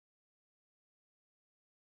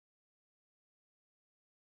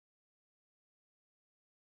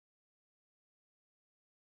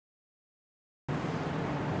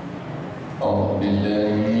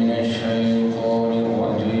بالله من الشيطان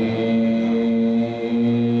الرجيم.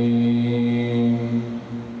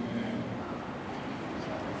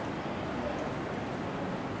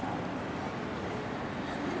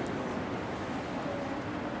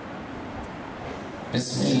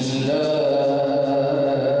 بسم الله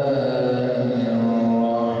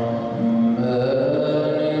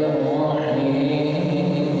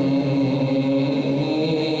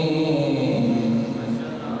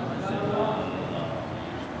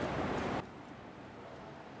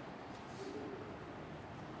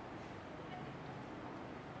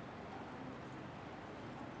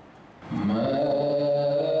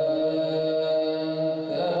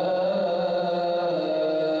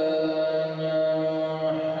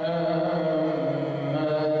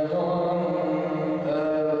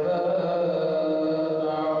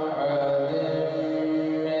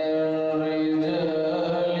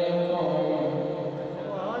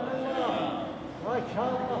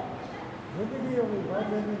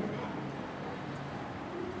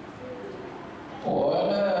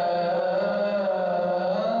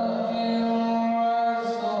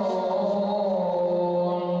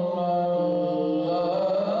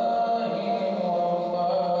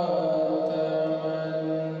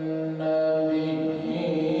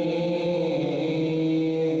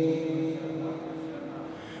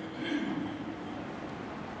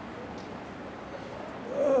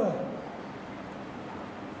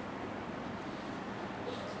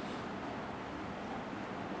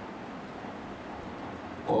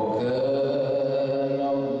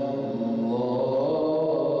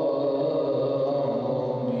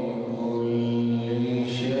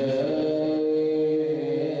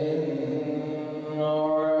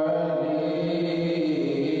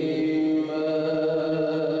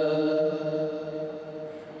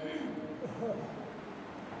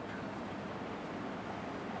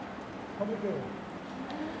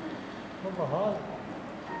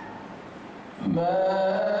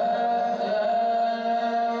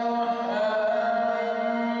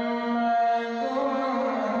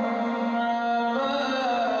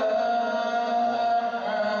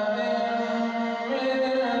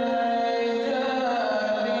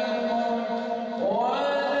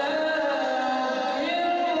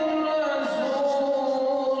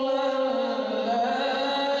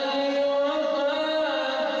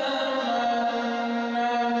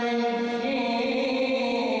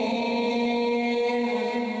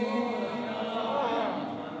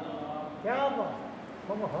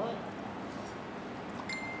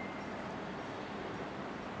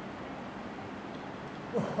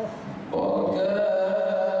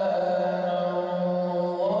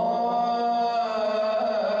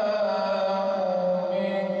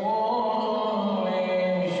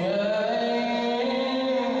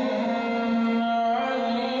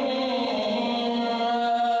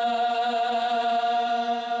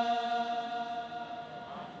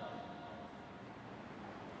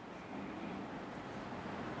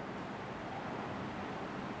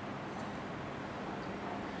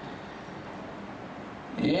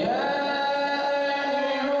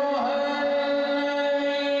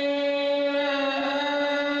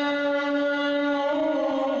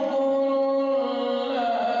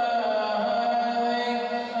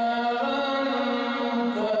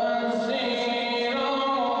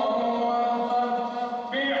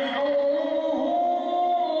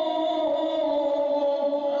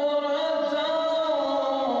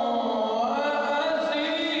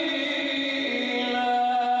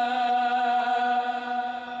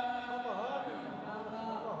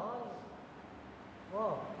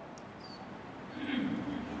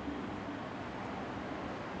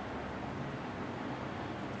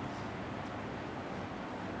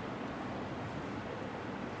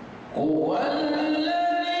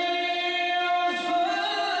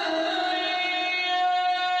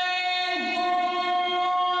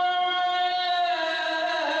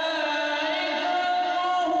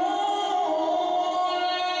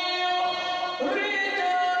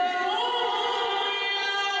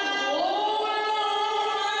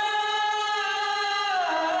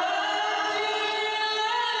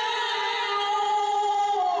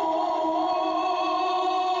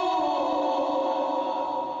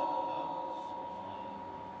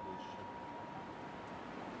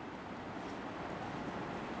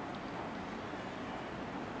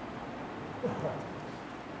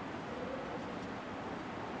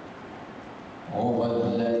هو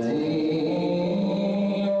الذي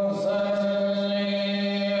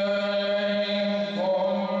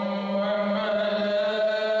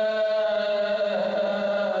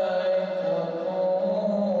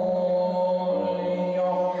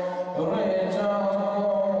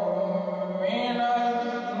من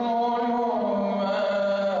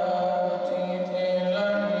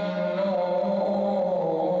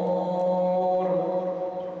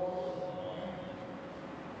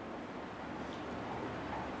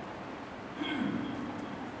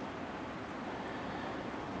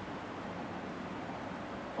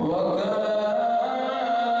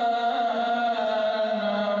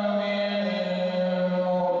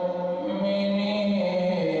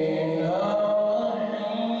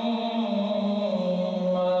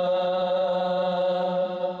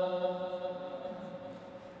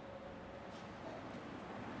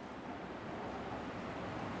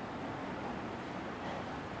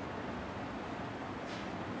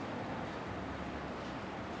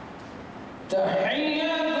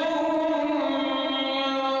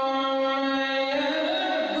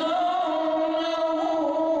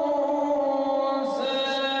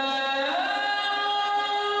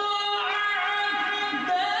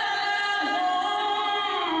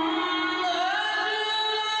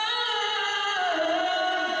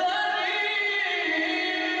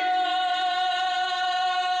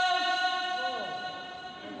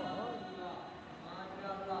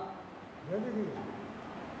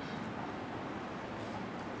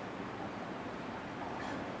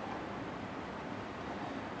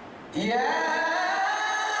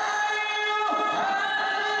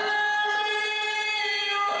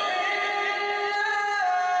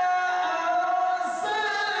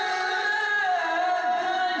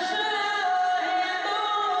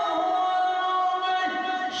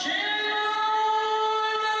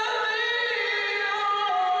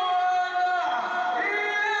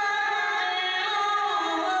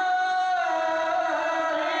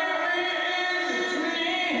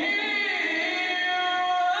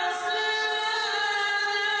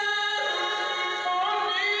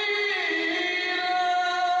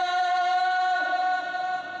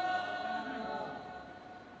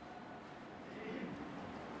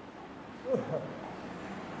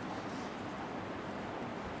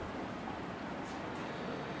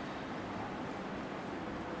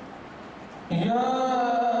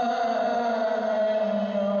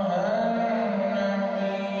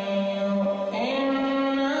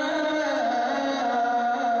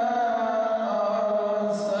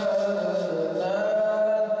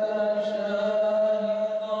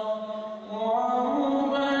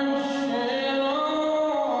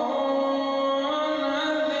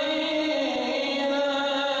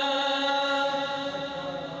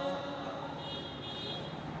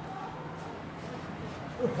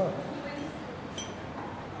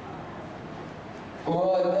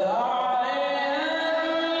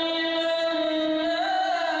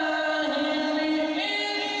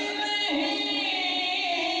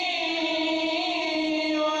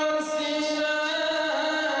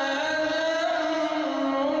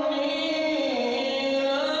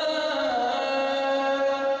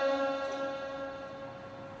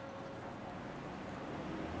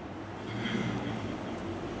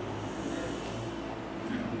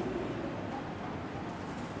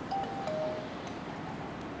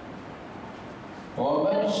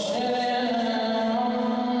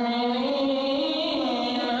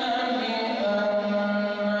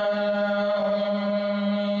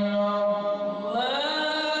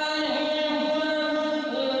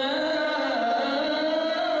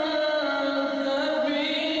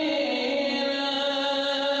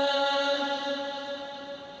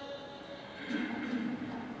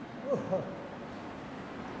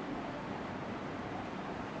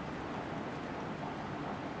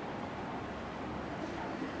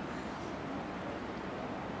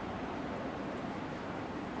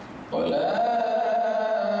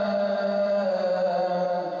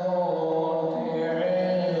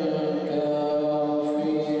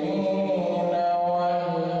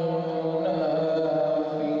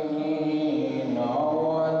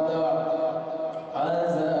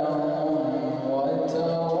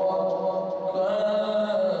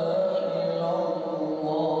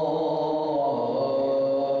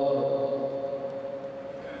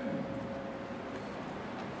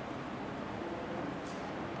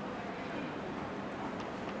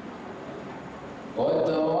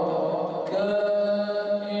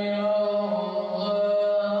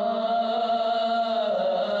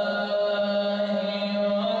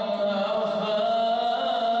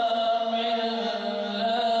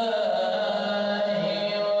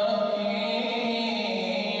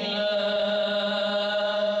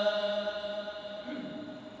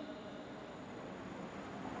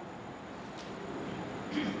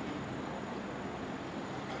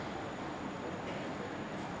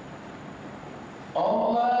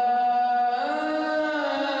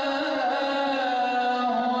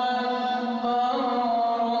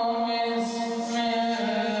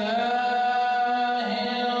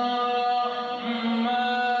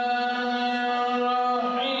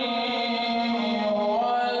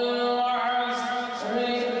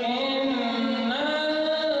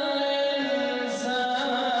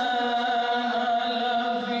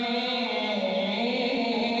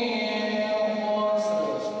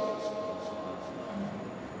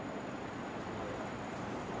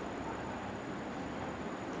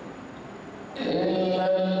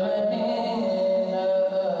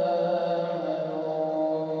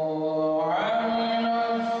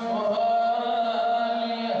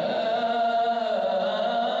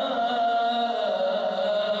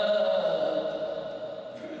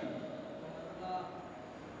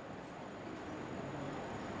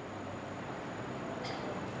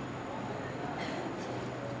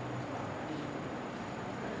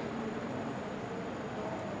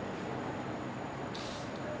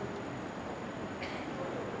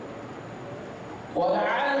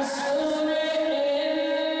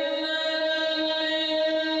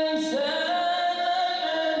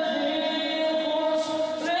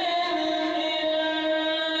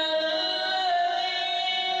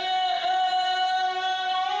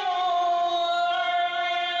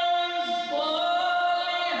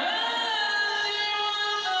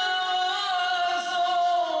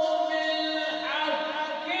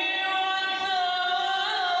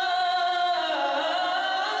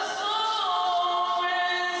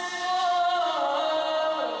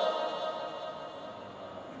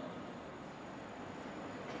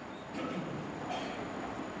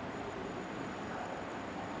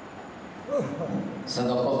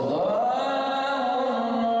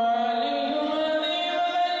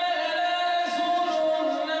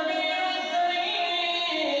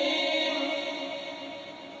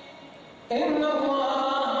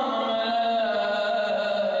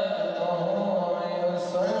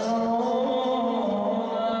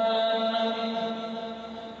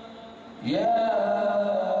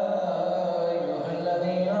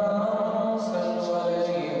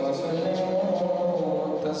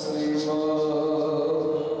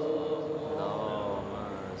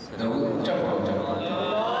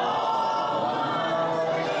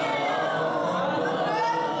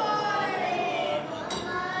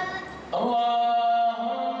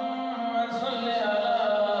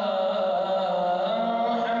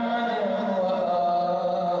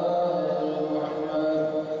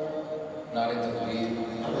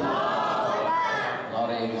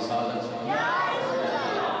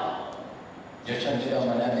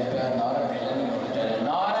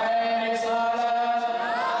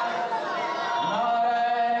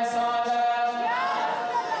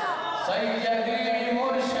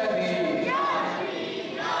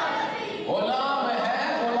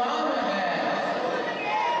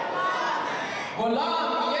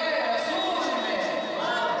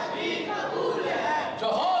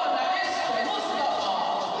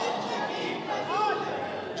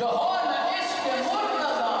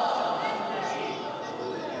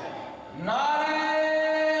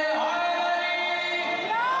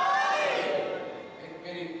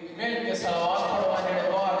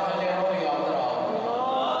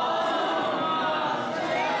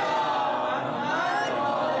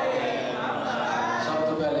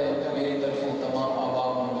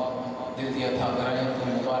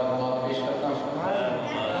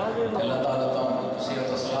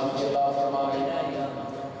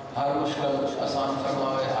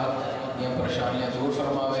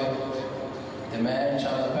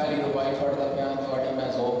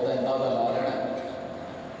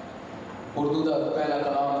उर्दू का पहला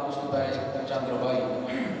कलाम उस तो पहले चंद्र भाई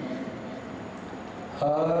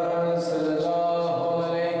सल्लल्लाहु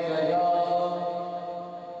अलैहि या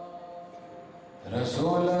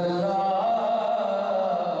रसूल अल्लाह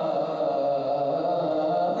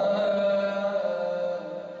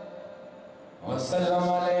वसल्लम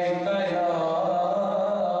अलैका या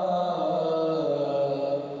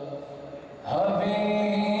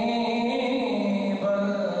हबीब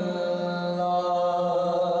अल्लाह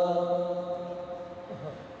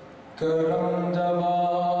करम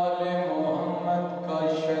जवाल मोहम्मद का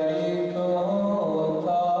शरीक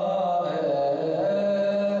होता है।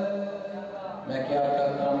 मैं क्या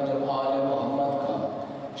कहता हूँ, जब आल मोहम्मद का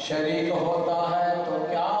शरीक होता है तो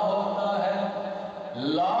क्या होता है?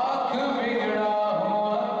 लाख बिगड़ा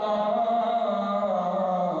हुआ काम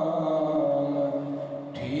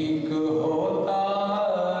ठीक होता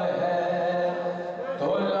है, तो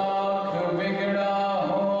लाख बिगड़ा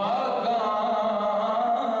हुआ काम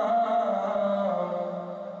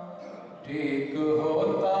ठीक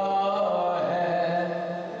होता है।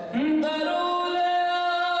 दरूद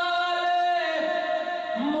आले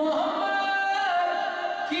मोहम्मद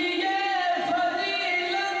की ये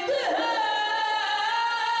फजीलत है,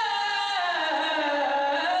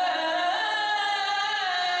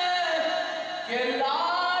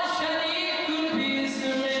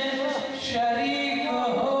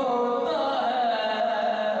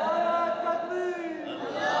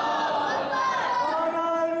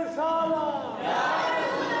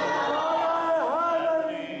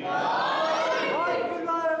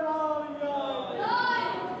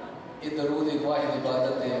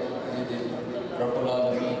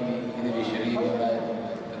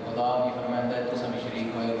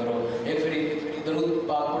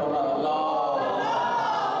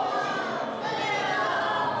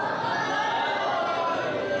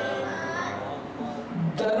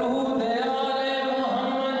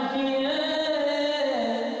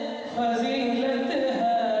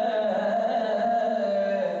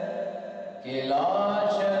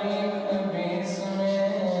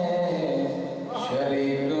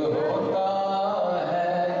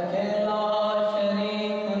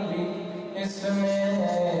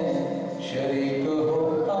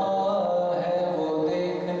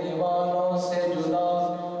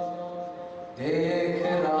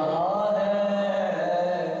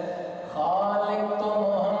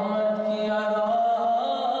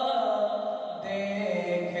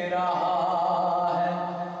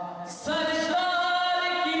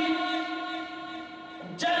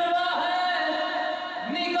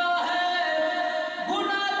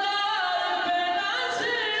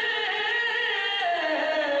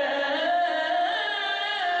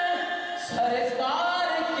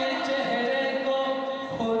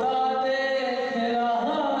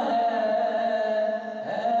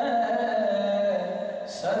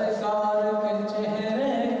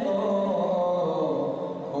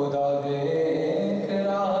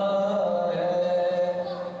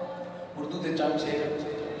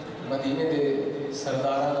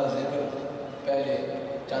 पहले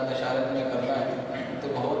चंद इशारे में करना है तो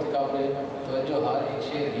बहुत ही काबिल तवज्जो हर एक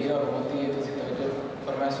शेर हीरा होती है तो तवज्जो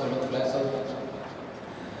फरमाए सोलत फ्लैसो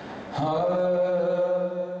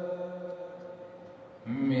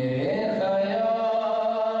मेरे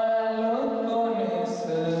ख्याल को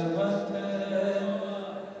निस्बत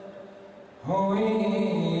हुई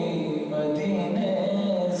मदीने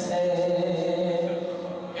से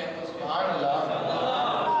सुभान अल्लाह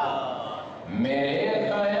मेरे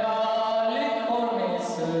ख्याल को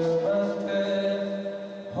निस्बत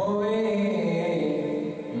हुई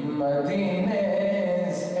मदीने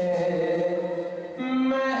से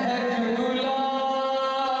महक गुलाब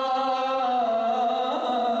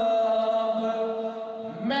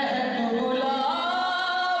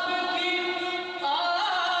की आने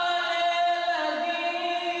लगी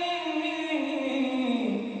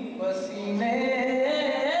पसीने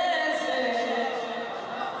से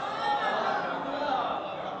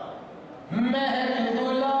महक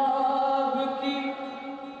गुलाब की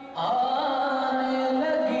आने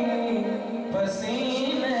लगी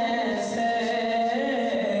पसीने से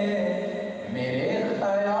मेरे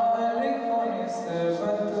ख्याल को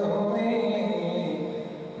निस्बत हुई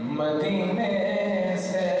मदीने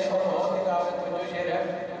से। और बहुत ही काबिल तो जो शेर है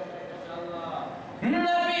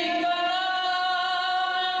नबी का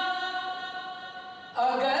नाम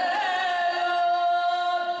अगर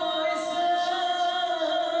तो इस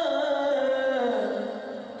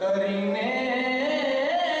करीने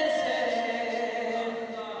से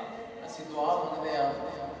ਅਸੀਂ दुआ ਮੰਗਦੇ ਹਾਂ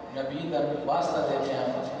नबी ਦਾ वास्ता देते हैं।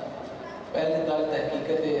 पहले गल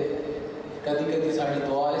तहकीकत है कदी कदी साड़ी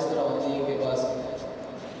दुआ इस तरह होती है कि बस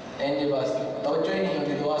इंज बस तवज्जो ही नहीं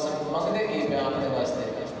होती दुआ सब मंगते कि मैं अपने वास्ते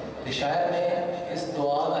शायर ने इस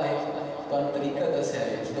दुआ का है तो तरीका दसिया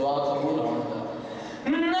है दुआ कबूल होने का।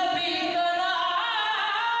 नबी का नाम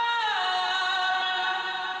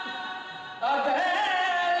अगर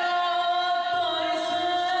तो इस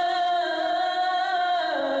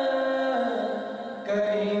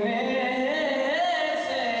करीने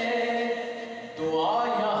से दुआ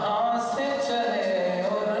यहाँ से चले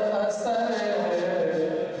और असर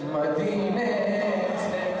मदीने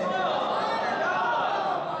से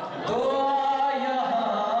दुआ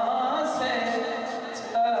यहाँ से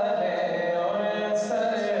चले और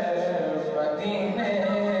असर मदीने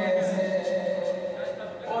से।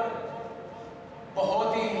 और बहुत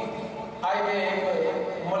ही आगे एक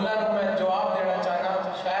मुल्ला को मैं जवाब देना चाहना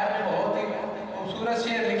शायर ने बहुत ही खूबसूरत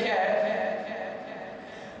शेर लिखा है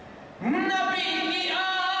नबी की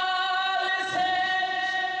आल से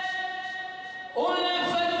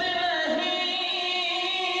उल्फत नहीं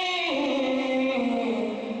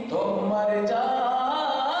तो मर जाओ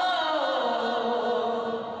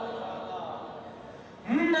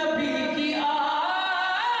नबी की आल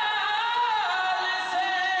से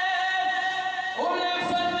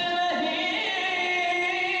उल्फत नहीं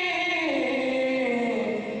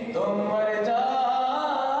तो मर जाओ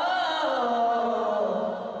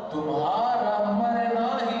तुम्हारा मरना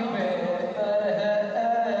ही बेहतर है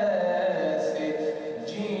ऐसे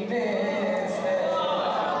जीने से।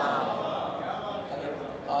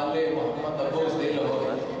 आले मोहम्मद बुग़्ज़ दिल हो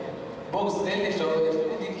बुग़्ज़ दिल हो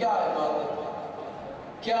क्या इबादत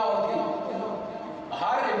क्या होती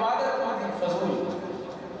हर इबादत होती फजूल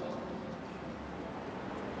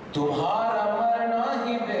तुम्हारा मरना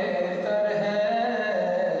ही बेहतर है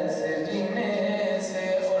ऐसे जीने से।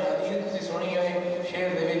 और हदीस तुसी सुनी होई शेर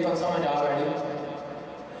दे विच तो समझ आ बैठी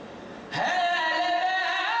है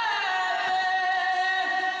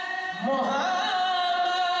मोहम्मद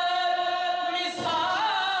मिसाल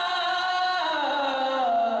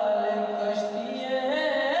कश्तिए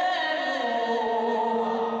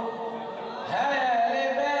है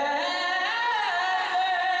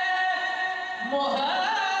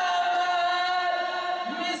मोहम्मद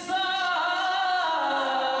मिसाल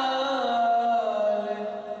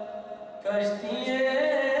कश्तिए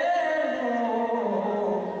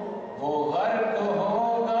वो गर्क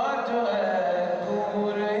होगा जो है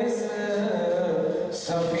दूर इस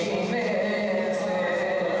सफीने से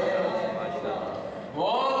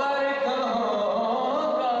वो गर्क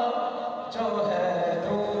होगा जो है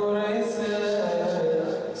दूर इस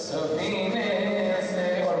सफीने से।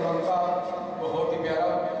 और मक्का बहुत ही प्यारा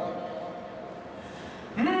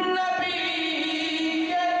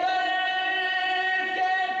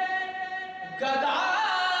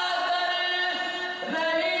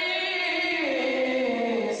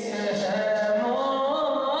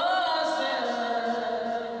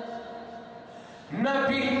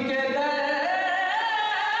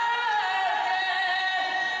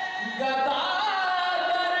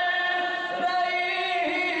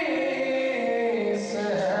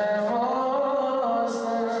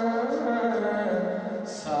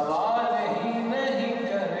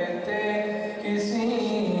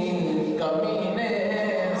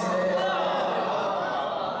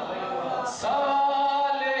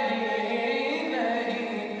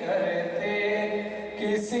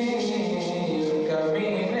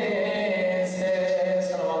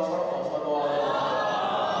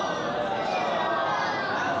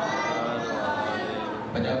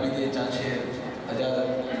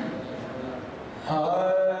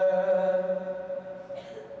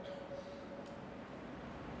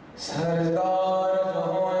सरदार जो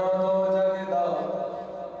होयो दो जगदा,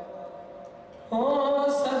 ओ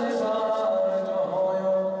सरदार जो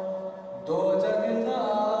होयो दो जगदा,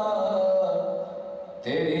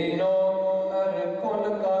 तेरी नौकर कुल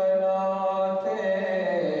कायनात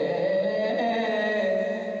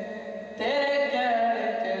तेरे कहने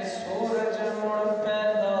ते सूरज मुड़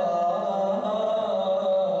पैदा,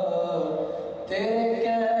 तेरे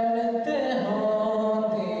कहने ते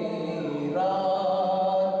होंदी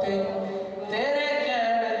रात, तेरे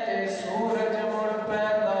कहने ते सूरज मुड़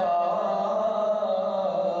पैदा,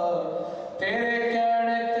 तेरे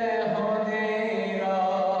कहने ते होंदी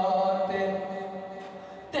रात,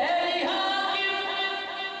 तेरी हाकिम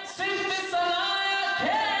सिफ्त सनाया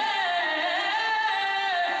थे,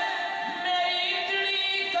 मेरी इतनी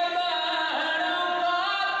कदर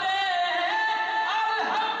उगाते,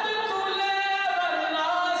 अल्हम्दुलिल्लाह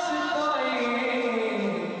वन्नास ताई,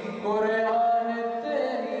 कुरान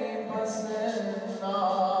तेरी बस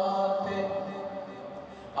नाते,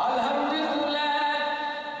 अल्हम्दुलिल्लाह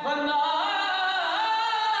वन्नास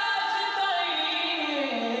ताई,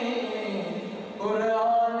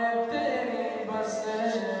 कुरान तेरी बस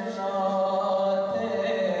नाते,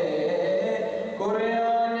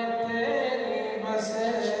 कुरान तेरी बस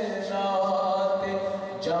नाते,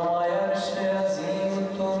 जावां अर्श अज़ीम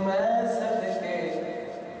तो मैं सदके,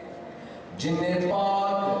 जिन्हें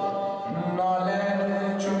पाक नालैन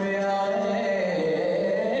चुमिया है,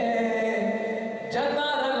 जदा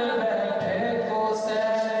रल बैठे को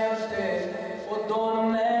सैने उते, वो दो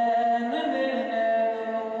नैन ने नैन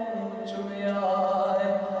नूं चुमिया है,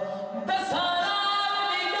 दसारां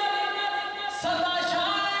दी गल सदा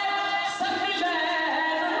शाए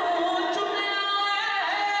सकलैन नूं चुमिया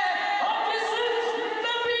है, और जिस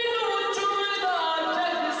नबी नूं चुमदा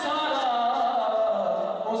जग सारा,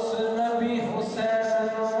 उस नबी हुसैन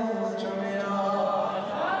नूं चुमिया।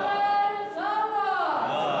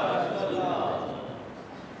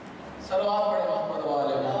 सलवात पढ़े मोहम्मद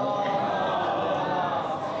वाले मोहम्मद।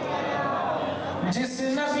 जिस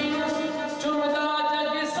नबी नूं चुमदा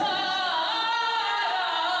जग सारा,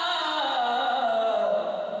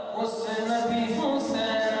 उस नबी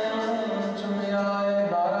हुसैन नूं चुमिया है।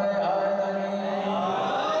 नारा हैदरी,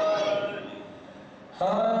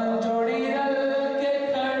 हाँ जोड़ी रल के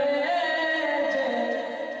खड़े जे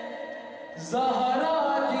ज़हरा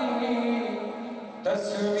दी,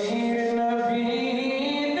 तस्वीर नबी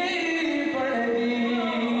दी बढ़दी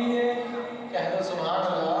है। कह दो सुभान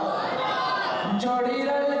अल्लाह। जोड़ी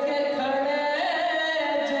रल के खड़े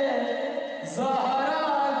जे ज़हरा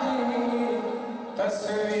दी,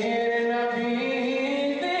 तस्वीर नबी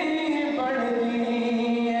दी बढ़दी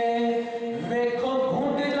है। वेखो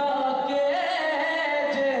भुंडला के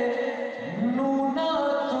जे नूना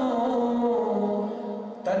तू,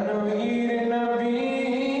 तनवीर नबी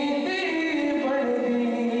दी बढ़दी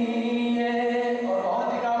है। और बहुत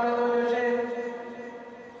ही काबिल तवज्जो से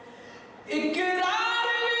इकरार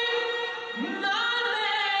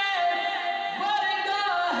नाने वर्गा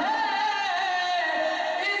है,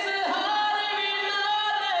 इज़हार भी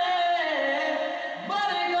नाने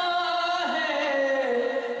वर्गा है,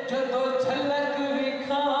 जदों झलक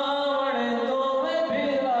विखावण दोवें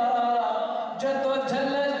भिरा, जदों